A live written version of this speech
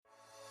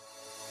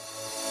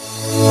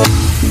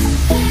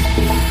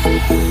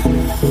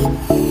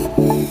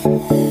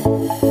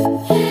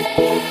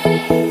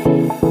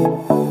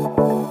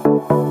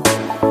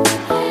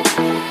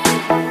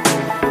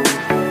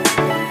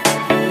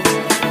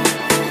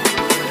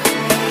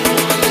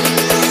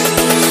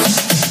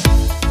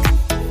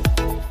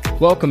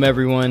Welcome,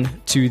 everyone,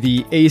 to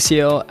the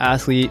ACL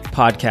Athlete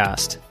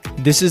Podcast.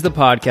 This is the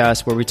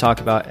podcast where we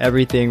talk about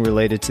everything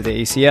related to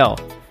the ACL,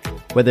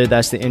 whether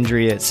that's the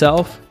injury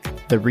itself,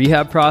 the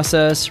rehab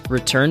process,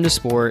 return to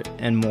sport,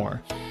 and more.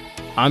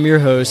 I'm your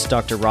host,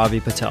 Dr. Ravi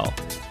Patel,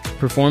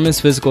 performance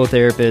physical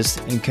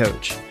therapist and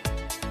coach.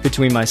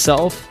 Between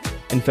myself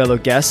and fellow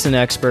guests and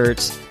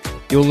experts,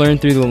 you'll learn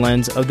through the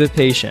lens of the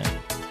patient,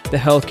 the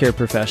healthcare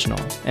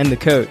professional, and the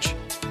coach.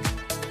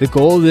 The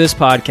goal of this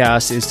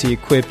podcast is to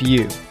equip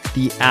you,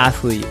 the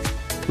athlete,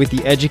 with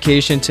the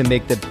education to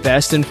make the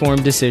best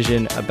informed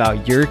decision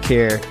about your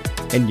care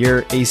and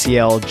your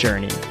ACL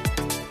journey.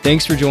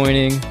 Thanks for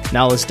joining.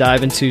 Now let's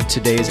dive into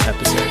today's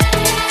episode.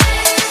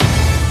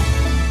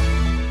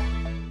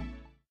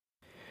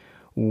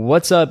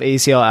 What's up,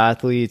 ACL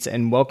athletes,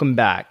 and welcome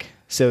back.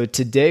 So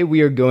today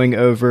we are going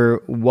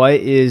over what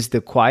is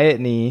the quiet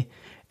knee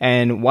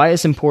and why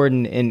it's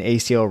important in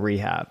ACL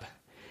rehab.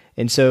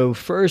 And so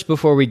first,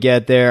 before we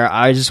get there,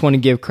 I just want to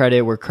give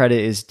credit where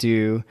credit is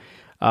due.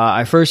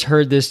 I first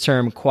heard this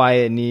term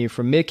quiet knee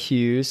from Mick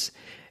Hughes,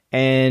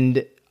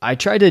 and I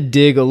tried to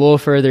dig a little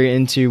further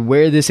into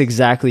where this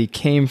exactly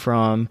came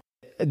from.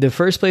 The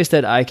first place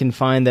that I can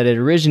find that it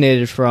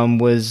originated from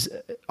was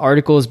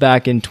articles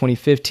back in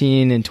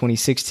 2015 and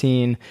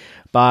 2016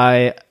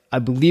 by, I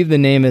believe the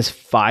name is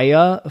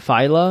Failla,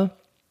 Failla,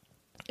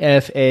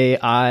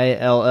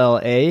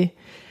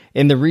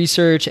 in the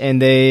research,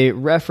 and they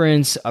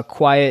reference a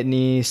quiet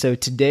knee. So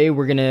today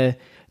we're going to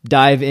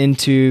dive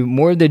into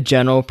more of the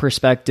general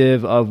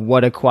perspective of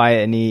what a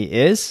quiet knee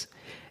is.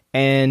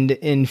 And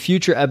in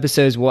future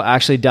episodes, we'll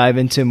actually dive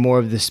into more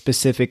of the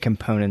specific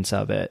components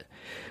of it.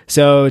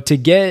 So to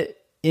get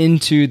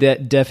into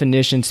that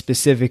definition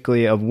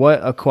specifically of what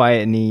a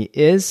quiet knee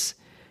is,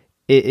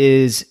 it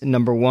is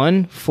number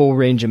one, full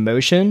range of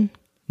motion.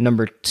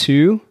 Number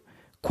two,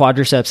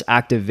 quadriceps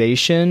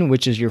activation,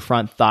 which is your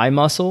front thigh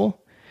muscle.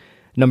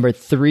 Number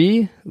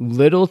three,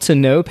 little to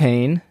no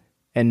pain.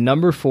 And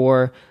number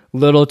four,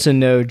 little to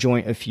no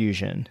joint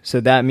effusion.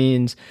 So that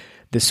means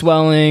the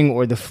swelling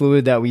or the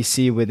fluid that we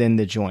see within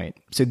the joint.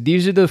 So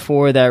these are the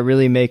four that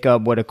really make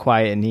up what a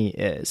quiet knee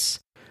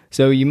is.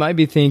 So you might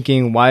be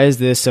thinking, why is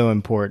this so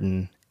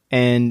important?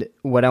 And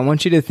what I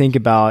want you to think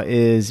about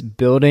is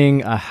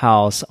building a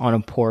house on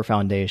a poor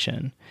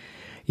foundation.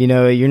 You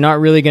know, you're not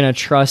really going to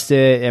trust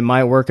it. It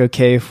might work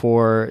okay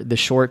for the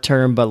short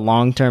term, but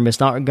long term, it's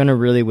not going to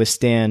really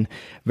withstand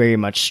very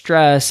much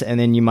stress, and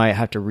then you might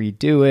have to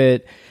redo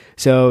it.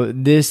 So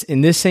in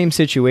this same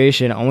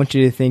situation, I want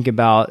you to think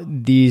about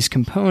these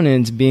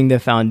components being the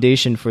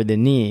foundation for the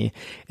knee.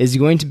 Is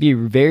going to be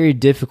very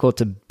difficult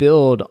to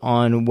build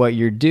on what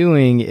you're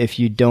doing if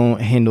you don't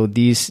handle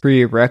these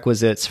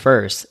prerequisites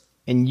first.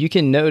 And you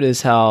can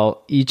notice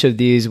how each of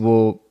these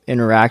will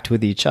interact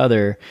with each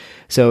other.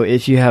 So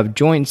if you have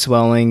joint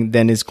swelling,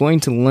 then it's going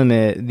to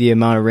limit the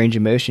amount of range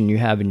of motion you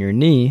have in your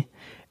knee,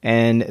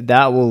 and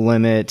that will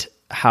limit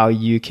how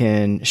you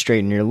can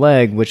straighten your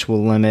leg, which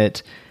will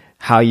limit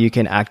how you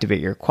can activate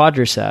your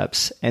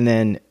quadriceps. And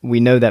then we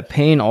know that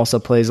pain also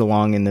plays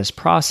along in this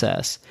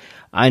process.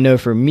 I know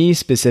for me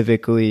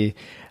specifically,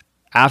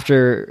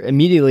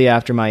 immediately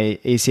after my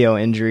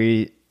ACL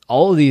injury,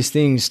 all of these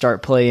things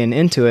start playing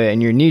into it,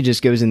 and your knee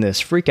just goes in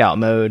this freak out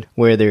mode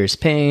where there's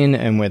pain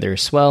and where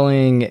there's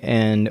swelling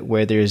and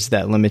where there's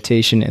that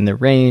limitation in the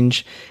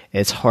range.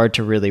 It's hard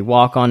to really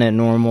walk on it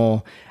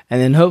normal. And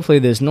then hopefully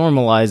this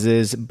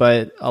normalizes,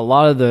 but a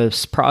lot of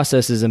this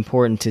process is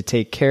important to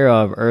take care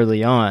of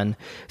early on.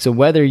 So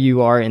whether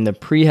you are in the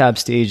prehab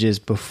stages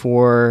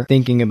before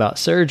thinking about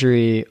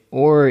surgery,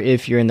 or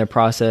if you're in the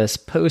process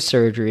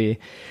post-surgery,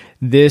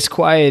 this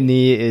quiet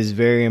knee is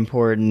very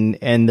important,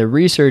 and the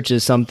research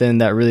is something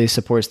that really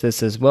supports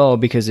this as well,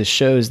 because it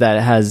shows that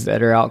it has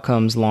better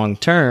outcomes long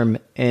term.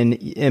 And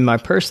in my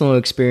personal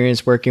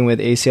experience working with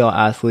ACL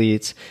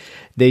athletes,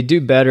 they do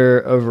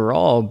better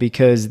overall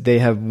because they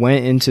have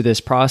went into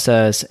this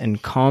process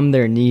and calmed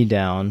their knee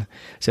down.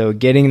 So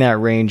getting that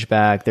range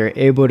back, they're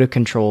able to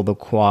control the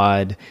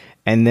quad.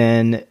 And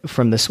then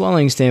from the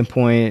swelling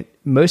standpoint,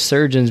 most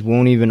surgeons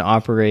won't even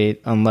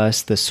operate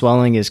unless the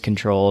swelling is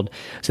controlled.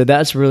 So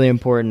that's really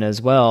important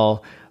as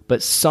well.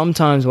 But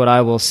sometimes what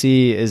I will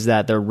see is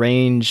that the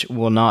range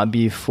will not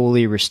be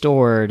fully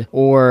restored,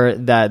 or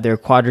that their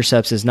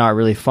quadriceps is not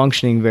really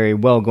functioning very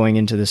well going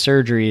into the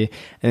surgery.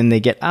 And then they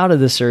get out of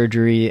the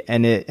surgery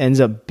and it ends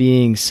up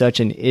being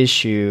such an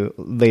issue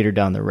later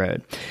down the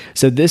road.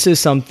 So this is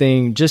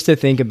something just to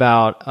think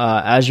about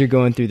as you're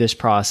going through this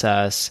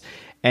process.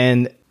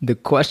 And the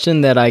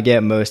question that I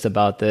get most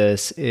about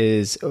this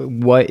is,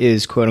 what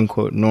is quote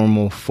unquote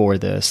normal for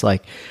this?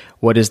 Like,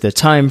 what is the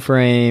time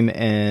frame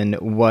and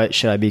what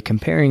should I be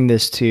comparing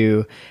this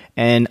to?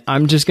 And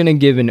I'm just going to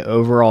give an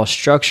overall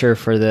structure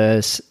for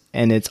this,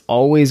 and it's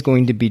always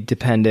going to be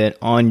dependent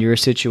on your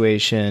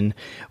situation,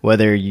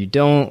 whether you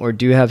don't or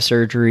do have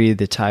surgery,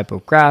 the type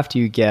of graft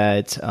you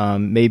get,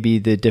 maybe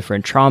the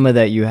different trauma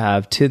that you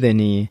have to the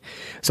knee.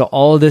 So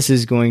all of this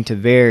is going to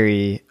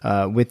vary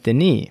with the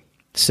knee.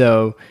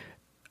 So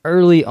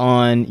early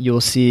on,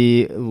 you'll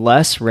see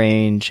less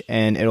range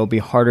and it'll be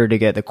harder to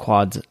get the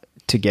quads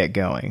to get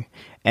going.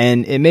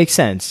 And it makes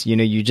sense.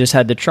 You just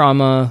had the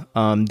trauma.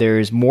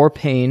 There's more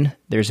pain.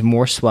 There's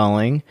more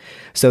swelling.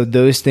 So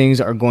those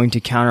things are going to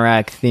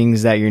counteract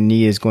things that your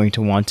knee is going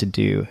to want to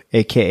do,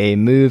 aka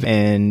move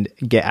and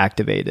get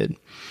activated.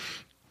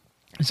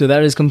 So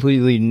that is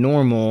completely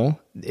normal.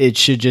 It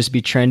should just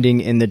be trending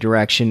in the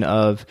direction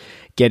of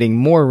getting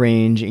more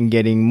range and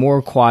getting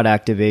more quad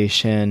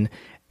activation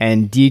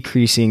and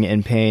decreasing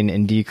in pain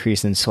and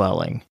decrease in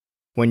swelling.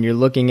 When you're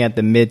looking at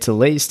the mid to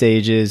late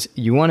stages,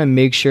 you want to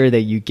make sure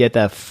that you get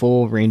that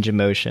full range of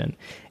motion,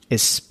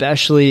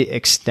 especially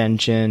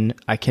extension.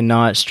 I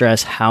cannot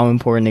stress how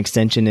important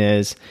extension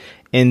is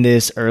in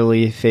this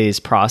early phase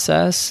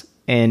process,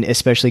 and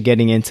especially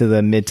getting into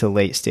the mid to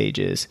late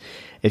stages.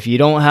 If you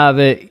don't have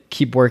it,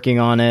 keep working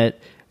on it,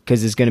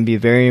 because it's going to be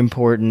very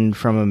important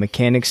from a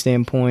mechanic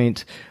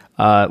standpoint.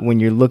 When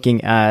you're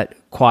looking at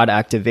quad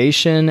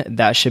activation,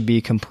 that should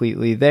be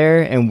completely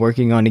there, and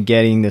working on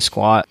getting the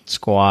quad,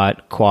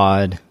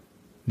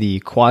 the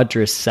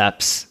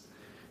quadriceps,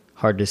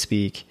 hard to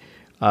speak,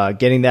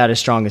 getting that as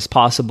strong as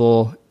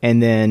possible,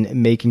 and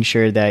then making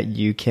sure that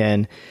you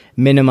can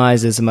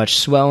minimize as much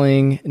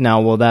swelling.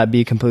 Now, will that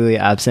be completely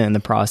absent in the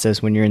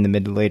process when you're in the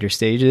mid to later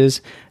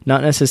stages?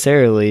 Not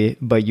necessarily,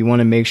 but you want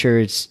to make sure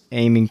it's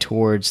aiming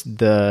towards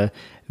the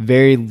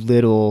very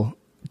little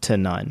to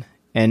none.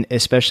 And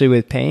especially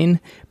with pain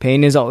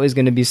is always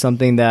going to be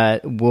something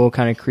that will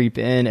kind of creep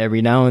in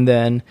every now and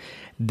then.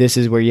 This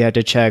is where you have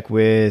to check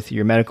with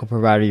your medical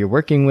provider you're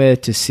working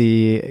with to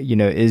see,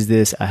 is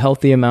this a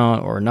healthy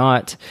amount or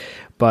not?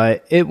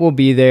 But it will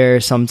be there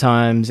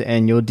sometimes,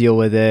 and you'll deal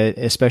with it,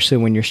 especially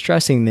when you're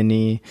stressing the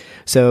knee.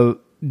 So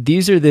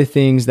these are the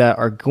things that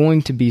are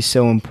going to be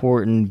so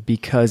important,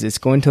 because it's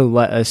going to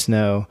let us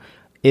know,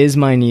 is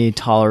my knee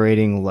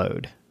tolerating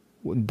load?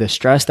 The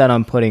stress that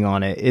I'm putting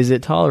on it, is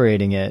it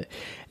tolerating it?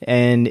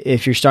 And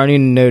if you're starting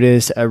to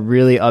notice a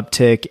really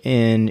uptick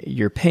in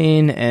your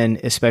pain and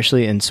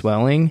especially in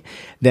swelling,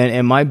 then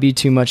it might be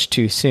too much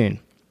too soon.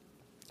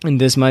 And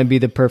this might be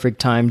the perfect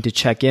time to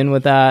check in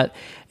with that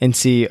and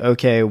see,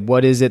 okay,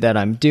 what is it that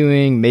I'm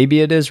doing? Maybe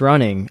it is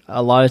running.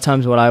 A lot of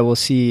times what I will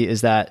see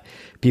is that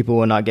people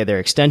will not get their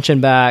extension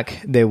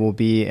back. They will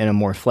be in a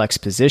more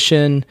flexed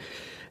position.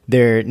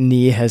 Their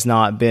knee has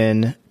not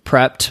been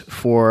prepped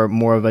for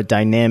more of a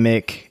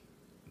dynamic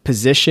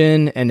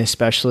position, and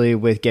especially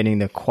with getting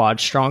the quad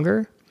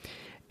stronger.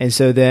 And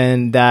so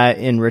then that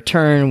in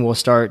return will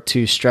start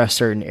to stress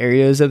certain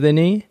areas of the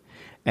knee,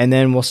 and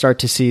then we'll start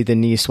to see the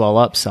knee swell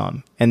up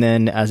some. And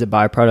then as a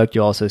byproduct,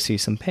 you'll also see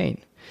some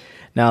pain.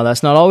 Now,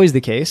 that's not always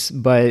the case,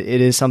 but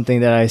it is something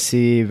that I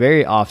see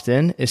very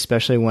often,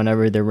 especially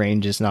whenever the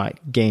range is not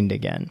gained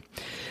again.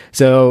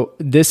 So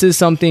this is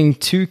something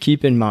to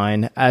keep in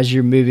mind as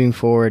you're moving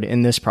forward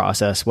in this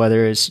process,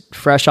 whether it's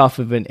fresh off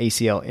of an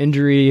ACL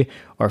injury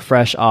or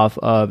fresh off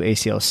of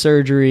ACL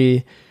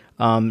surgery.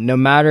 No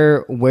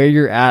matter where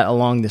you're at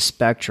along the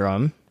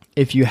spectrum,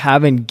 if you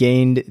haven't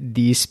gained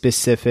these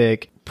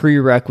specific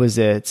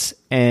prerequisites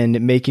and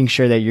making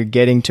sure that you're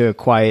getting to a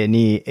quiet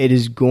knee, it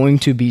is going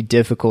to be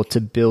difficult to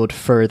build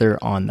further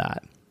on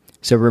that.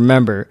 So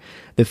remember,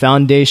 the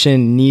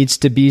foundation needs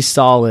to be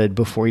solid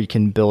before you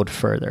can build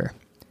further.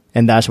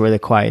 And that's where the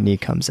quiet knee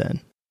comes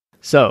in.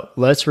 So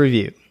let's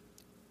review.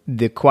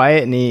 The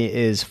quiet knee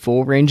is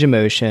full range of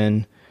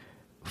motion,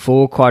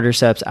 full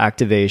quadriceps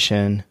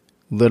activation,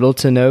 little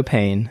to no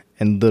pain,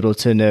 and little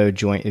to no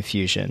joint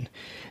effusion.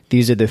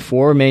 These are the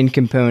four main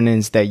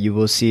components that you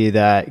will see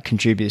that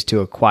contributes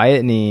to a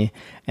quiet knee,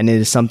 and it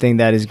is something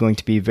that is going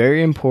to be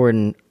very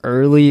important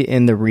early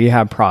in the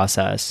rehab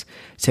process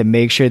to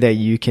make sure that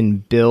you can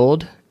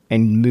build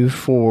and move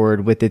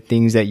forward with the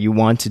things that you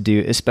want to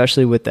do,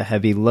 especially with the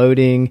heavy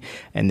loading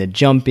and the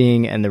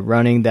jumping and the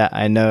running that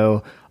I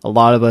know a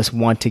lot of us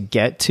want to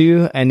get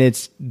to, and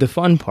it's the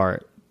fun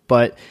part.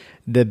 But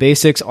the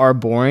basics are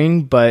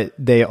boring, but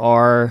they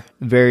are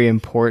very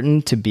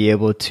important to be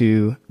able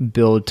to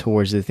build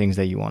towards the things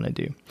that you want to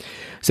do.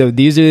 So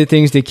these are the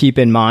things to keep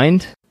in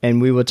mind,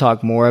 and we will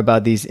talk more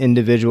about these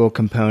individual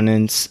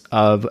components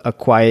of a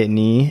quiet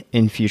knee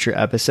in future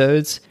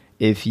episodes.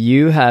 If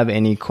you have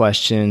any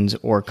questions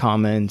or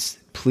comments,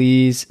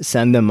 please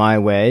send them my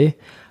way.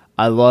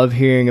 I love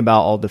hearing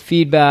about all the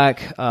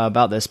feedback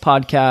about this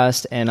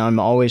podcast, and I'm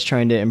always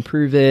trying to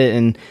improve it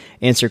and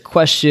answer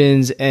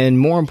questions, and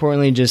more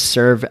importantly, just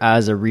serve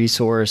as a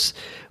resource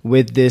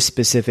with this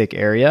specific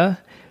area.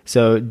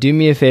 So do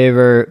me a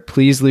favor,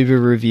 please leave a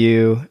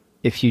review.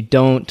 If you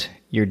don't,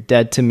 you're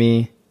dead to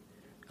me.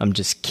 I'm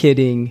just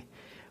kidding.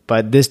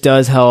 But this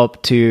does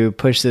help to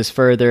push this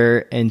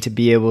further and to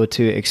be able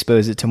to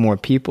expose it to more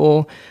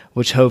people,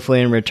 which hopefully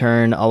in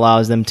return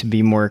allows them to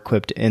be more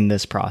equipped in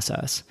this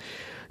process.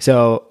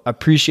 So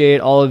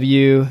appreciate all of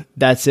you.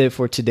 That's it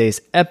for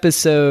today's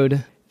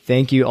episode.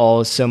 Thank you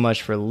all so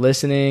much for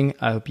listening.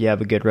 I hope you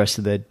have a good rest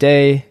of the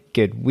day,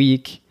 good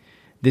week.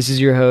 This is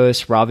your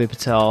host, Ravi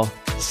Patel,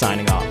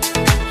 signing off.